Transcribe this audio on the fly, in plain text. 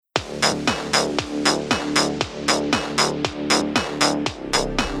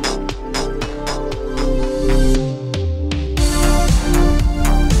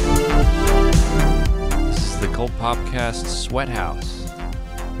podcast Sweat House.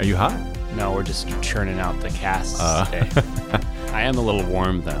 Are you hot? No, we're just churning out the casts today. I am a little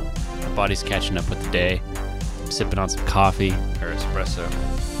warm, though. My body's catching up with the day. I'm sipping on some coffee or espresso.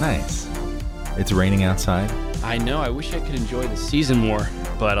 Nice. It's raining outside. I know. I wish I could enjoy the season more,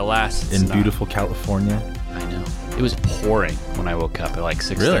 but alas, it's in not. Beautiful California. I know. It was pouring when I woke up at like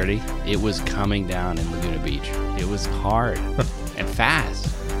 6:30. Really? It was coming down in Laguna Beach. It was hard and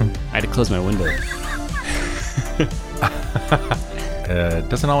fast. I had to close my window. It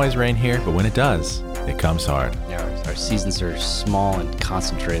doesn't always rain here, but when it does, it comes hard. Yeah, our seasons are small and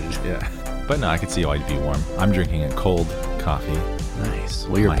concentrated. Yeah. But no, I can see why you'd be warm. I'm drinking a cold coffee. Nice.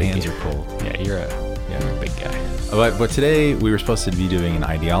 Well, my hands are cold. Yeah, you're a big guy. But today we were supposed to be doing an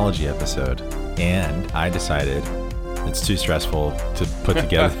ideology episode, and I decided it's too stressful to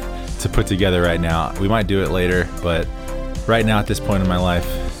put together right now. We might do it later, but right now at this point in my life,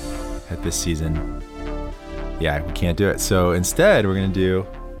 at this season, yeah, we can't do it. So instead, we're going to do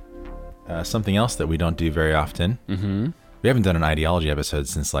something else that we don't do very often. Mm-hmm. We haven't done an ideology episode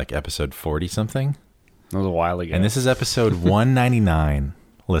since like episode 40 something. That was a while ago. And this is episode 199,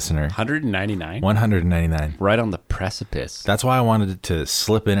 listener. 199? 199. Right on the precipice. That's why I wanted to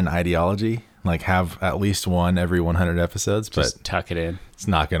slip in an ideology, like have at least one every 100 episodes. Just but tuck it in. It's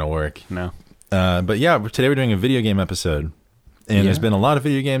not going to work. No. But yeah, today we're doing a video game episode. And there's been a lot of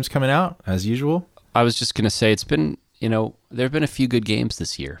video games coming out, as usual. I was just going to say, it's been, there have been a few good games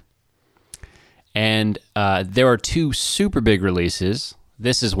this year. And there are two super big releases.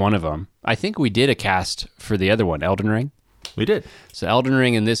 This is one of them. I think we did a cast for the other one, Elden Ring. We did. So Elden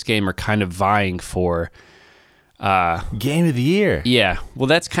Ring and this game are kind of vying for... Game of the Year. Yeah. Well,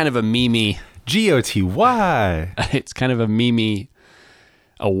 that's kind of a Mimi... GOTY. It's kind of a Mimi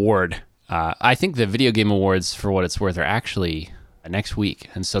award. I think the Video Game Awards, for what it's worth, are actually next week.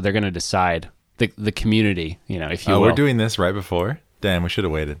 And so they're going to decide the community, if you will. We're doing this right before? Damn, we should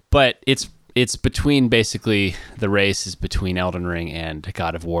have waited. But it's between, basically, the race is between Elden Ring and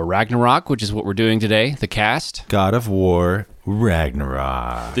God of War Ragnarok, which is what we're doing today, the cast. God of War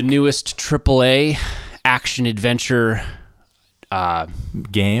Ragnarok. The newest AAA action-adventure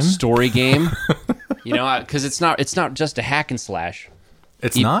game? Story game. Because it's not just a hack and slash.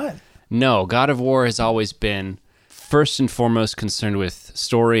 It's not? No, God of War has always been first and foremost concerned with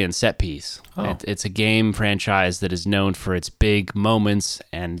story and set piece. Oh. It's a game franchise that is known for its big moments,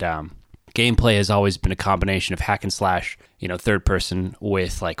 and gameplay has always been a combination of hack and slash, third person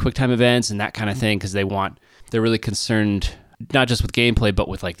with like quick time events and that kind of thing, because they're really concerned not just with gameplay, but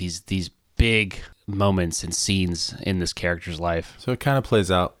with like these big moments and scenes in this character's life. So it kind of plays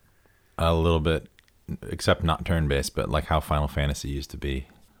out a little bit, except not turn-based, but like how Final Fantasy used to be,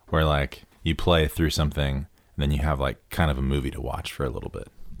 where like you play through something and then you have like kind of a movie to watch for a little bit.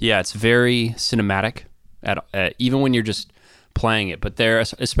 Yeah, it's very cinematic, even when you're just playing it. But there,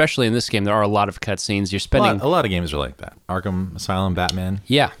 especially in this game, there are a lot of cutscenes. You're spending a lot of games are like that. Arkham Asylum, Batman,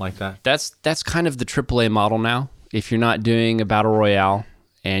 like that. That's kind of the AAA model now. If you're not doing a battle royale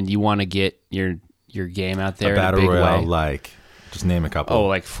and you want to get your game out there, a battle in a big royale, way, like just name a couple. Oh,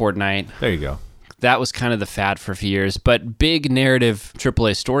 like Fortnite. There you go. That was kind of the fad for a few years. But big narrative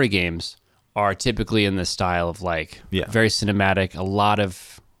AAA story games are typically in the style of like very cinematic, a lot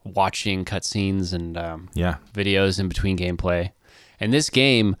of watching cutscenes and videos in between gameplay. And this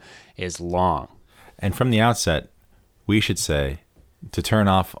game is long. And from the outset, we should say, to turn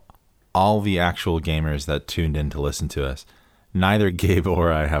off all the actual gamers that tuned in to listen to us, neither Gabe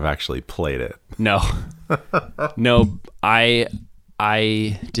or I have actually played it. No. No, I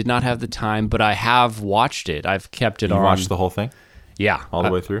did not have the time, but I have watched it. I've kept it on. You watched the whole thing? Yeah. All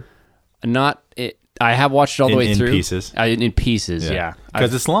the way through? I have watched it all the way through. In pieces? In pieces, yeah.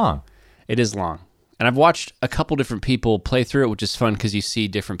 Because it's long. It is long. And I've watched a couple different people play through it, which is fun because you see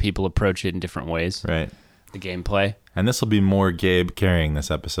different people approach it in different ways. Right. The gameplay. And this will be more Gabe carrying this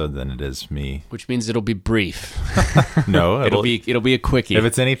episode than it is me. Which means it'll be brief. No, it'll be a quickie. If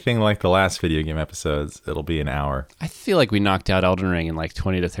it's anything like the last video game episodes, it'll be an hour. I feel like we knocked out Elden Ring in like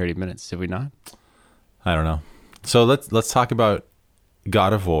 20 to 30 minutes, did we not? I don't know. So let's talk about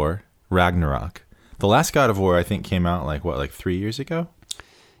God of War Ragnarok. The last God of War, I think, came out like 3 years ago?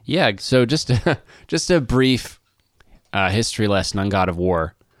 Yeah, so just a brief history lesson on God of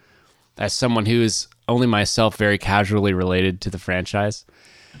War. As someone who is only myself very casually related to the franchise,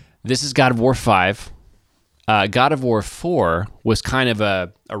 this is God of War 5. God of War 4 was kind of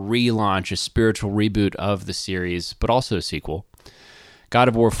a relaunch, a spiritual reboot of the series, but also a sequel. God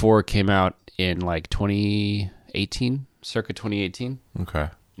of War 4 came out in like 2018, circa 2018. Okay.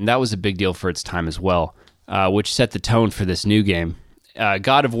 And that was a big deal for its time as well, which set the tone for this new game.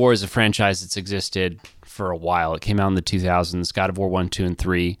 God of War is a franchise that's existed for a while. It came out in the 2000s, God of War 1, 2, and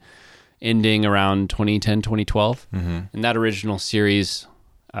 3, ending around 2010, 2012. And that original series,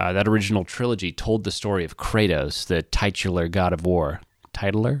 that original trilogy told the story of Kratos, the titular God of War.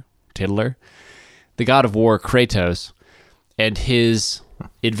 Titular? The God of War, Kratos, and his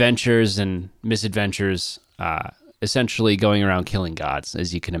adventures and misadventures, essentially going around killing gods,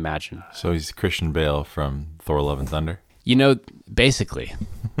 as you can imagine. So he's Christian Bale from Thor: Love and Thunder? You know, basically,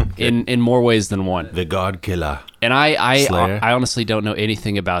 in more ways than one. The God Killer. And I Slayer. honestly don't know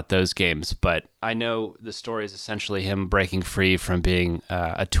anything about those games, but I know the story is essentially him breaking free from being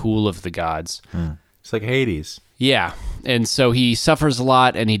a tool of the gods. It's like Hades. Yeah, and so he suffers a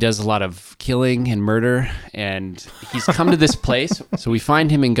lot, and he does a lot of killing and murder, and he's come to this place. So we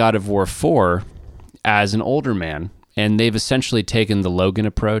find him in God of War 4 as an older man, and they've essentially taken the Logan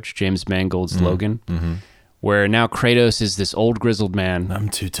approach, James Mangold's Logan, where now Kratos is this old grizzled man. I'm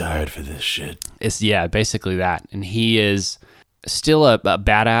too tired for this shit. It's basically that, and he is still a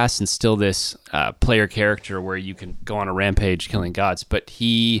badass and still this player character where you can go on a rampage killing gods, but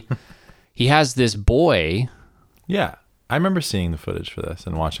he has this boy. Yeah. I remember seeing the footage for this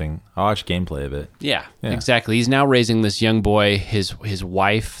and I watched gameplay of it. Yeah, exactly. He's now raising this young boy, his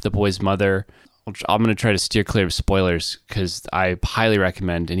wife, the boy's mother. I'm going to try to steer clear of spoilers because I highly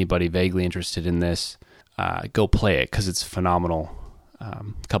recommend anybody vaguely interested in this go play it because it's a phenomenal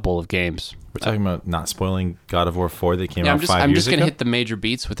couple of games. We're talking about not spoiling God of War 4 that came out 5 years ago? I'm just going to hit the major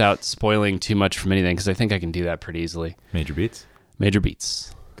beats without spoiling too much from anything because I think I can do that pretty easily. Major beats? Major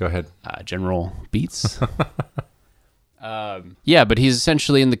beats. Go ahead. General beats. But he's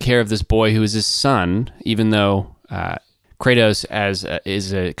essentially in the care of this boy who is his son, even though Kratos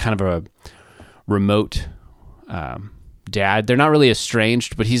is a kind of a remote dad. They're not really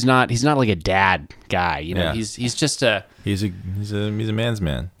estranged, but he's not like a dad guy. You know, he's just he's a man's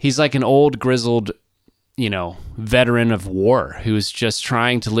man. He's like an old grizzled, veteran of war who's just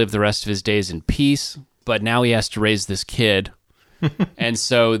trying to live the rest of his days in peace. But now he has to raise this kid. And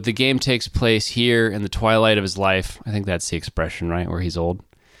so the game takes place here in the twilight of his life. I think that's the expression, right? Where he's old.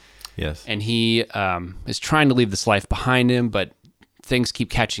 Yes. And he is trying to leave this life behind him, but things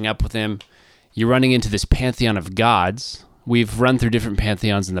keep catching up with him. You're running into this pantheon of gods. We've run through different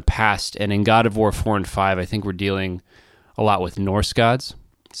pantheons in the past, and in God of War 4 and 5, I think we're dealing a lot with Norse gods.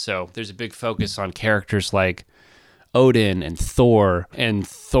 So there's a big focus on characters like Odin and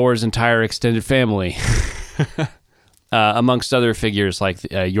Thor's entire extended family. Amongst other figures like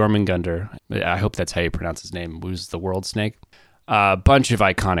Jormungandr, I hope that's how you pronounce his name, who's the world snake. A bunch of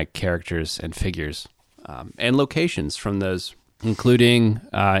iconic characters and figures and locations from those, including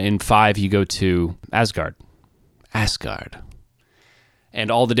in 5 you go to Asgard,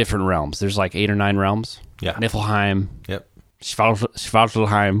 and all the different realms. There's like 8 or 9 realms. Yeah. Niflheim. Yep.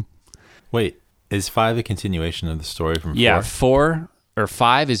 Svartalheim. Wait, is 5 a continuation of the story from 4? Yeah, 4 or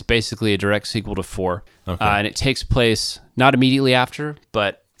 5 is basically a direct sequel to 4. Okay. And it takes place not immediately after,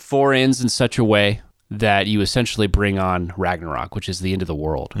 but 4 ends in such a way that you essentially bring on Ragnarok, which is the end of the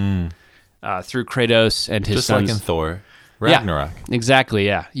world, through Kratos and his sons. Just like in Thor, Ragnarok. Yeah, exactly,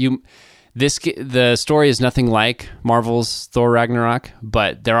 yeah. The story is nothing like Marvel's Thor Ragnarok,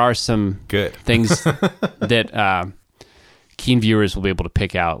 but there are some good things that keen viewers will be able to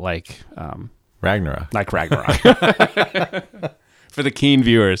pick out, like Ragnarok. For the keen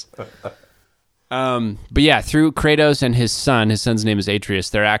viewers. But yeah, through Kratos and his son's name is Atreus,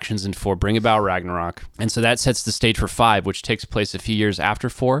 their actions in 4 bring about Ragnarok. And so that sets the stage for 5, which takes place a few years after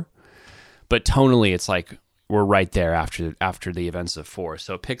 4. But tonally, it's like we're right there after the events of 4.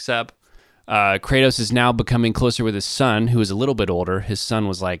 So it picks up. Kratos is now becoming closer with his son, who is a little bit older. His son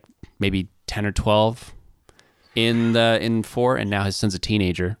was like maybe 10 or 12 in 4, and now his son's a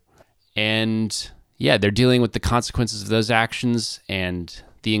teenager. And yeah, they're dealing with the consequences of those actions and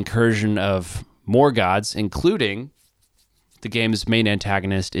the incursion of more gods, including the game's main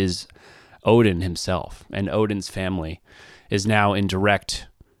antagonist is Odin himself, and Odin's family is now in direct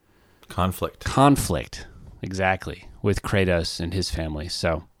conflict, exactly, with Kratos and his family.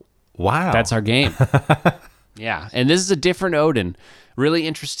 So, wow, that's our game. Yeah, and this is a different Odin. Really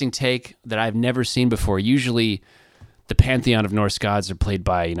interesting take that I've never seen before. Usually, the pantheon of Norse gods are played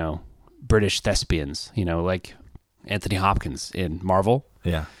by British thespians, like Anthony Hopkins in Marvel.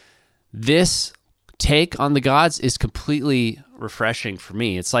 Yeah. This take on the gods is completely refreshing for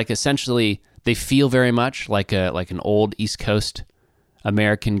me. It's like essentially they feel very much like an old East Coast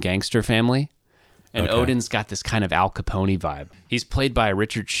American gangster family. And Okay. Odin's got this kind of Al Capone vibe. He's played by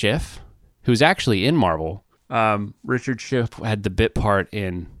Richard Schiff, who's actually in Marvel. Richard Schiff had the bit part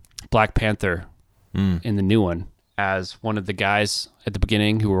in Black Panther in the new one. as one of the guys at the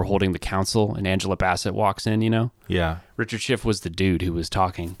beginning who were holding the council, and Angela Bassett walks in, you know? Yeah. Richard Schiff was the dude who was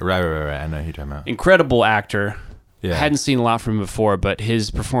talking. Right. I know who you're talking about. Incredible actor. Yeah. I hadn't seen a lot from him before, but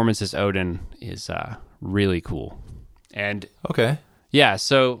his performance as Odin is really cool. And Okay. yeah,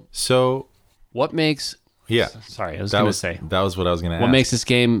 so So, what makes... yeah. Sorry, I was going to say. That was what I was going to ask. What makes this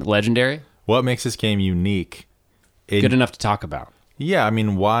game legendary? What makes this game unique? Good enough to talk about. Yeah, I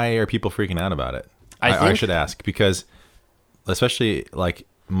mean, why are people freaking out about it? I should ask, because especially like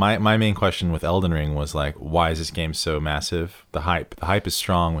my main question with Elden Ring was like, why is this game so massive? The hype is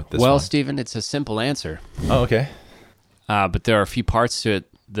strong with this Well, one. Steven, it's a simple answer. Oh, okay. But there are a few parts to it.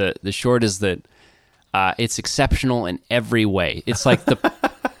 The short is that it's exceptional in every way. It's like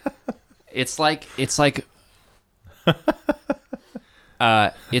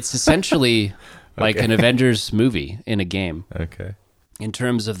it's essentially like an Avengers movie in a game. Okay. In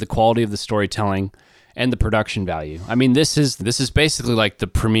terms of the quality of the storytelling and the production value. I mean, this is basically like the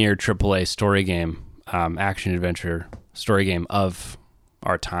premier AAA story game, action adventure story game of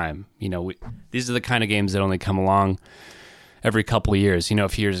our time. You know, these are the kind of games that only come along every couple of years. You know, a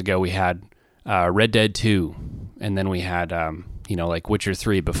few years ago we had Red Dead 2, and then we had like Witcher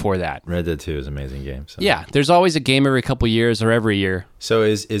 3 before that. Red Dead 2 is an amazing game. So. Yeah, there's always a game every couple of years or every year. So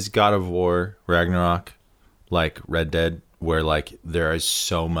is God of War Ragnarok like Red Dead, where like there is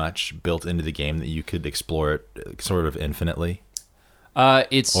so much built into the game that you could explore it sort of infinitely? Or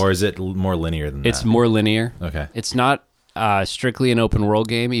is it more linear than that? It's more linear. Okay. It's not strictly an open world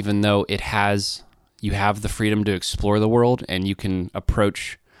game, even though you have the freedom to explore the world, and you can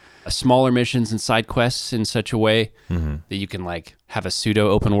approach smaller missions and side quests in such a way that you can like have a pseudo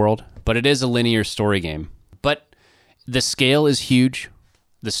open world. But it is a linear story game. But the scale is huge.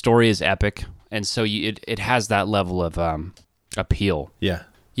 The story is epic. And so it has that level of appeal. Yeah.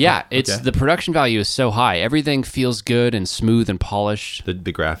 Yeah, Okay. the production value is so high. Everything feels good and smooth and polished. The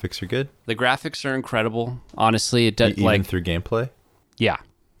graphics are good? The graphics are incredible. Honestly, it does Even through gameplay? yeah.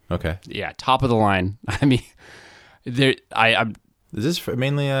 Okay. Yeah, top of the line. I mean, I'm Is this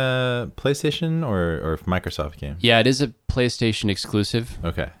mainly a PlayStation or Microsoft game? yeah, it is a PlayStation exclusive.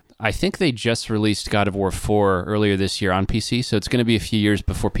 Okay. I think they just released God of War 4 earlier this year on PC, so it's going to be a few years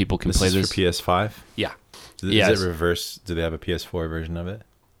before people can play this. This is for PS5? Yeah. Is it reverse? Do they have a PS4 version of it?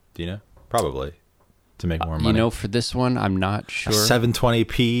 Do you know? Probably. To make more money. You know, for this one, I'm not sure.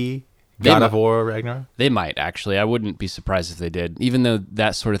 720p God of War Ragnarok? They might, actually. I wouldn't be surprised if they did, even though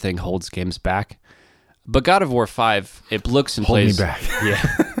that sort of thing holds games back. But God of War 5, it looks and plays... Hold me back.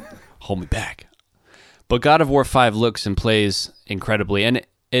 Yeah. Hold me back. But God of War 5 looks and plays incredibly, and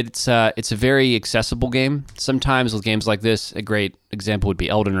it's a very accessible game. Sometimes with games like this, a great example would be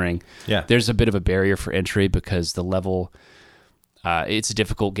Elden Ring. Yeah. There's a bit of a barrier for entry because the level, it's a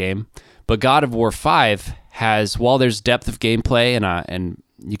difficult game. But God of War 5 has, while there's depth of gameplay and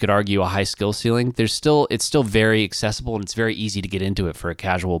you could argue a high skill ceiling, it's still very accessible, and it's very easy to get into it for a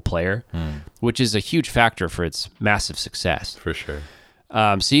casual player, which is a huge factor for its massive success. For sure.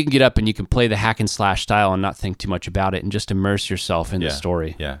 So you can get up and you can play the hack and slash style and not think too much about it and just immerse yourself in the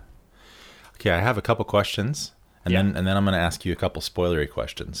story. Yeah. Okay, I have a couple questions, and then I'm going to ask you a couple spoilery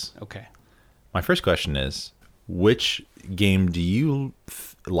questions. Okay. My first question is, which game do you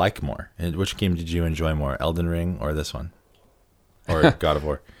like more? And which game did you enjoy more, Elden Ring or this one? Or God of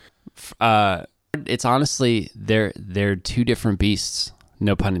War? It's honestly, they're two different beasts,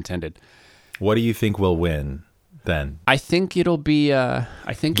 no pun intended. What do you think will win then? I think it'll be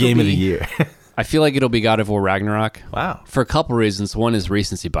Game of the year. I feel like it'll be God of War Ragnarok. Wow. For a couple reasons. One is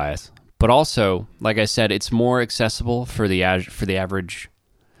recency bias, but also, like I said, it's more accessible for the average,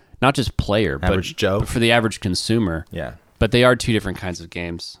 not just player, Average Joe? but for the average consumer. Yeah. But they are two different kinds of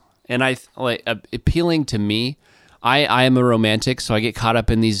games, and appealing to me. I am a romantic, so I get caught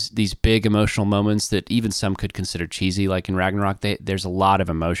up in these big emotional moments that even some could consider cheesy. Like in Ragnarok, there's a lot of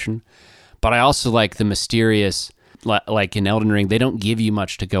emotion. But I also like the mysterious, like in Elden Ring, they don't give you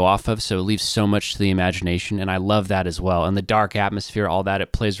much to go off of, so it leaves so much to the imagination, and I love that as well. And the dark atmosphere, all that,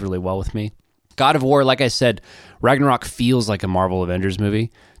 it plays really well with me. God of War, like I said, Ragnarok feels like a Marvel Avengers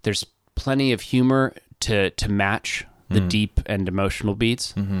movie. There's plenty of humor to match the deep and emotional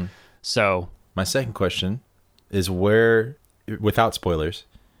beats. Mm-hmm. So my second question is, where, without spoilers,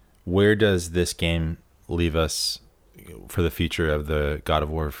 where does this game leave us for the future of the God of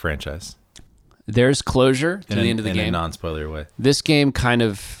War franchise? There's closure to the end of the game. In a non-spoiler way. This game kind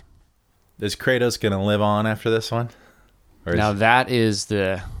of... Is Kratos going to live on after this one? Now that is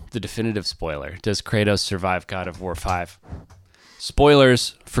the definitive spoiler. Does Kratos survive God of War 5?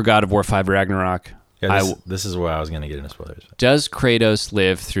 Spoilers for God of War 5 Ragnarok. Yeah, this is where I was going to get into spoilers. Does Kratos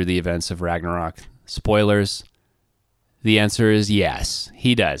live through the events of Ragnarok? Spoilers. The answer is yes,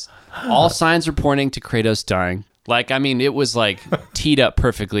 he does. All signs are pointing to Kratos dying. Like, I mean, it was like teed up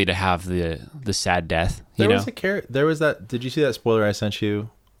perfectly to have the sad death. There was that. Did you see that spoiler I sent you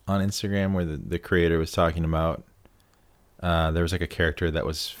on Instagram where the creator was talking about? There was like a character that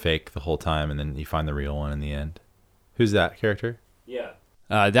was fake the whole time, and then you find the real one in the end. Who's that character? Yeah.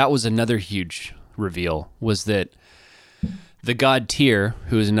 That was another huge reveal, was that the god Tyr,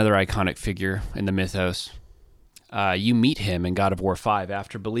 who is another iconic figure in the mythos, you meet him in God of War 5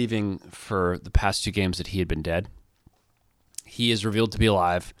 after believing for the past 2 games that he had been dead. He is revealed to be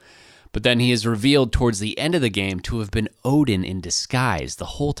alive, but then he is revealed towards the end of the game to have been Odin in disguise the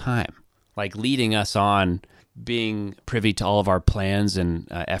whole time, like leading us on, being privy to all of our plans and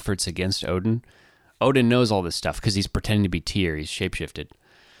efforts against Odin. Odin knows all this stuff because he's pretending to be Tyr. He's shapeshifted.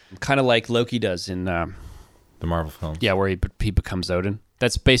 Kind of like Loki does in... the Marvel films. Yeah, where he becomes Odin.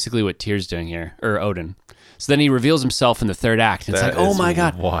 That's basically what Tyr's doing here, or Odin. So then he reveals himself in the 3rd act. And it's like, oh my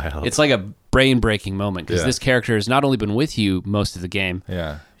God. Wild. It's like a brain-breaking moment because this character has not only been with you most of the game.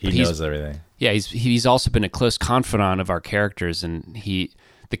 Yeah, he knows everything. Yeah, he's also been a close confidant of our characters. And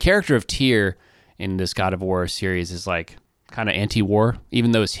the character of Tyr in this God of War series is like kind of anti-war,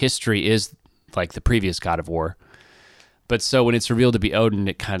 even though his history is like the previous God of War. But so when it's revealed to be Odin,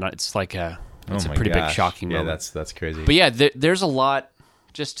 it's like a pretty big shocking moment. Yeah, that's crazy. But yeah, there's a lot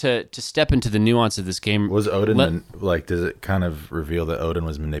just to step into the nuance of this game. Was Odin does it kind of reveal that Odin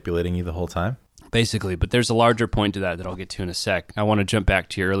was manipulating you the whole time? Basically, but there's a larger point to that I'll get to in a sec. I want to jump back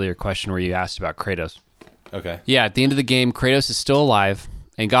to your earlier question where you asked about Kratos. Okay. Yeah, at the end of the game, Kratos is still alive,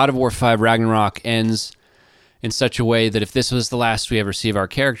 and God of War 5 Ragnarok ends in such a way that if this was the last we ever see of our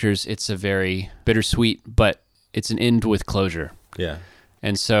characters, it's a very bittersweet, but it's an end with closure. Yeah.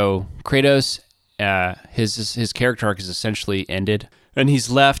 And so Kratos, his character arc is essentially ended, and he's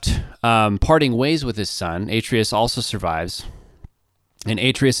left parting ways with his son. Atreus also survives, and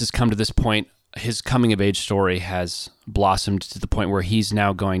Atreus has come to this point. His coming-of-age story has blossomed to the point where he's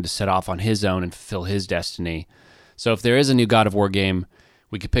now going to set off on his own and fulfill his destiny. So if there is a new God of War game,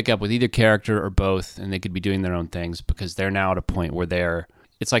 we could pick up with either character or both, and they could be doing their own things because they're now at a point where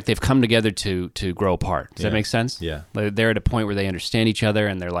it's like they've come together to grow apart. Does that make sense? Yeah. They're at a point where they understand each other,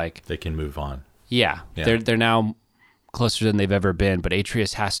 and they're like... They can move on. Yeah. They're now closer than they've ever been, but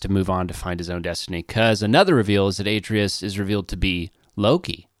Atreus has to move on to find his own destiny, because another reveal is that Atreus is revealed to be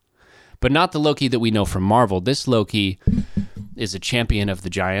Loki. But not the Loki that we know from Marvel. This Loki is a champion of the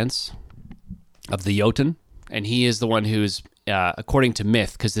giants, of the Jotun, and he is the one who's, according to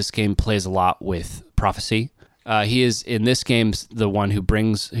myth, because this game plays a lot with prophecy, he is, in this game, the one who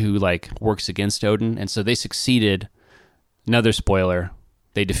works against Odin, and so they succeeded. Another spoiler,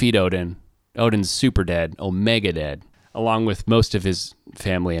 they defeat Odin. Odin's super dead, Omega dead, along with most of his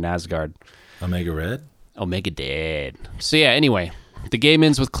family in Asgard. Omega Red? Omega dead. So yeah, anyway, the game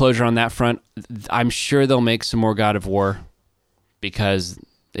ends with closure on that front. I'm sure they'll make some more God of War because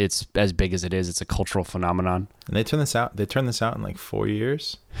it's as big as it is. It's a cultural phenomenon. And they turned this out in like 4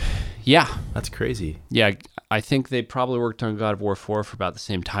 years? Yeah. That's crazy. Yeah, I think they probably worked on God of War 4 for about the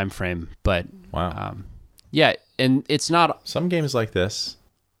same time frame, but wow. Yeah, and it's not... Some games like this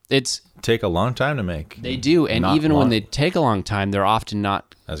take a long time to make. They do, and even when they take a long time, they're often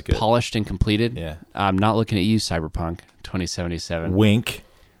not as good, polished and completed. Yeah. I'm not looking at you, Cyberpunk 2077. Wink,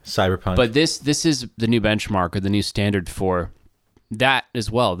 Cyberpunk. But this is the new benchmark or the new standard for that as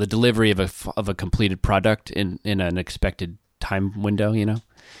well, the delivery of a completed product in an expected time window, you know?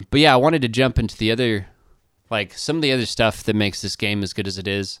 But yeah, I wanted to jump into the other, like some of the other stuff that makes this game as good as it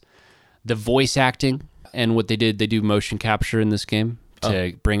is. The voice acting and what they do motion capture in this game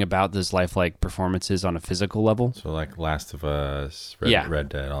to bring about those lifelike performances on a physical level. So like Last of Us, Red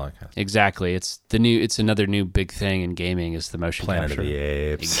Dead, all that kind of stuff. Exactly. It's another new big thing in gaming is the motion Planet capture. of the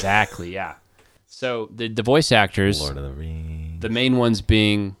Apes. Exactly, yeah. So the voice actors, Lord of the Rings. The main ones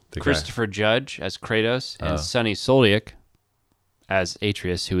being Christopher Judge as Kratos and Sonny Soliak as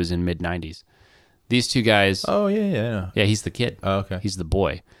Atreus, who was in mid-90s. These two guys... Oh, yeah. Yeah, he's the kid. Oh, okay. He's the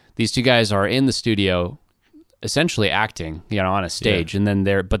boy. These two guys are in the studio essentially acting, on a stage, and then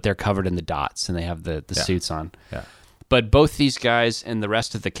they're covered in the dots, and they have the suits on. Yeah. But both these guys and the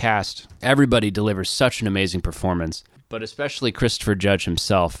rest of the cast, everybody delivers such an amazing performance, but especially Christopher Judge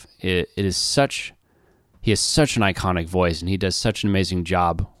himself. He has such an iconic voice, and he does such an amazing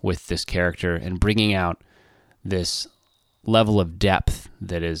job with this character and bringing out this level of depth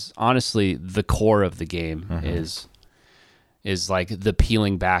that is honestly the core of the game. Is like the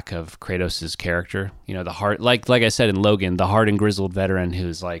peeling back of Kratos' character. The heart, like I said in Logan, the hard and grizzled veteran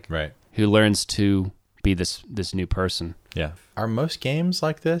who's like, right, who learns to be this new person. Yeah. Are most games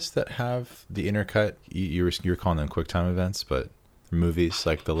like this that have the intercut? You're calling them QuickTime events, but movies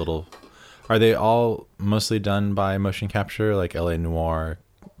like the little. Are they all mostly done by motion capture, like LA Noire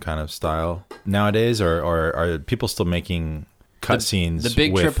kind of style nowadays, or are people still making cutscenes? The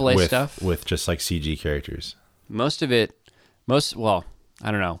big AAA stuff with just like CG characters. Most of it, well,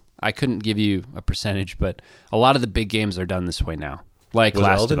 I don't know. I couldn't give you a percentage, but a lot of the big games are done this way now. Like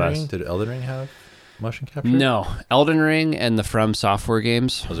Last of Us. Did Elden Ring have motion capture? No, Elden Ring and the From Software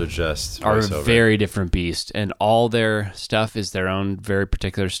games those are just are a voiceover. very different beast, and all their stuff is their own very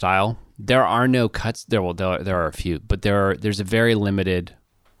particular style. There are no cuts. There are a few, but there's a very limited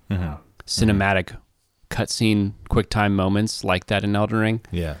cinematic cutscene, QuickTime moments like that in Elden Ring.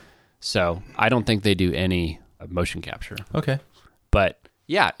 Yeah. So I don't think they do any motion capture. Okay. But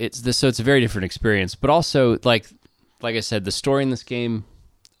yeah, it's a very different experience. But also, like I said, the story in this game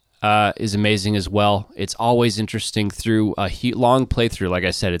is amazing as well. It's always interesting through a long playthrough. Like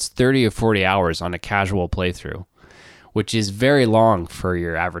I said, it's 30 or 40 hours on a casual playthrough, which is very long for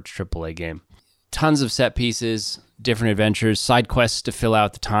your average AAA game. Tons of set pieces, different adventures, side quests to fill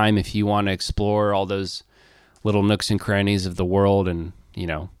out the time if you want to explore all those little nooks and crannies of the world and,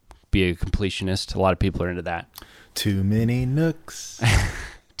 be a completionist. A lot of people are into that. Too many nooks.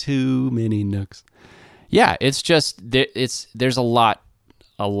 Too many nooks. Yeah, it's just there's a lot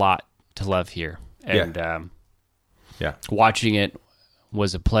to love here, and watching it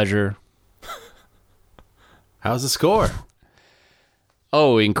was a pleasure. How's the score?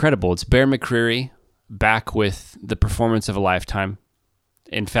 Oh, incredible! It's Bear McCreary back with the performance of a lifetime.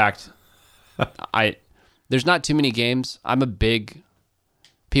 In fact, there's not too many games.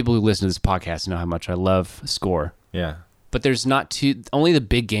 People who listen to this podcast know how much I love score. Yeah. But there's only the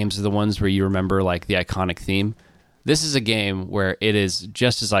big games are the ones where you remember like the iconic theme. This is a game where it is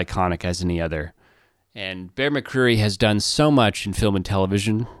just as iconic as any other. And Bear McCreary has done so much in film and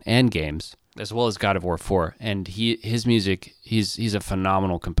television and games, as well as God of War 4. And his music, he's a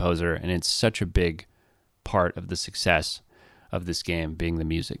phenomenal composer, and it's such a big part of the success of this game being the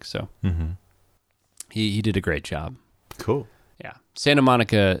music. So he did a great job. Cool. Yeah. Santa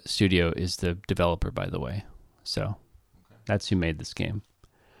Monica Studio is the developer, by the way. So that's who made this game.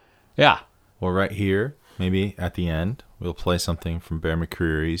 Yeah. Well, right here, maybe at the end, we'll play something from Bear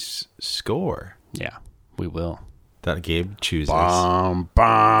McCreary's score. Yeah, we will. That Gabe chooses. Bum,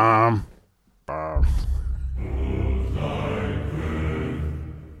 bum, bum.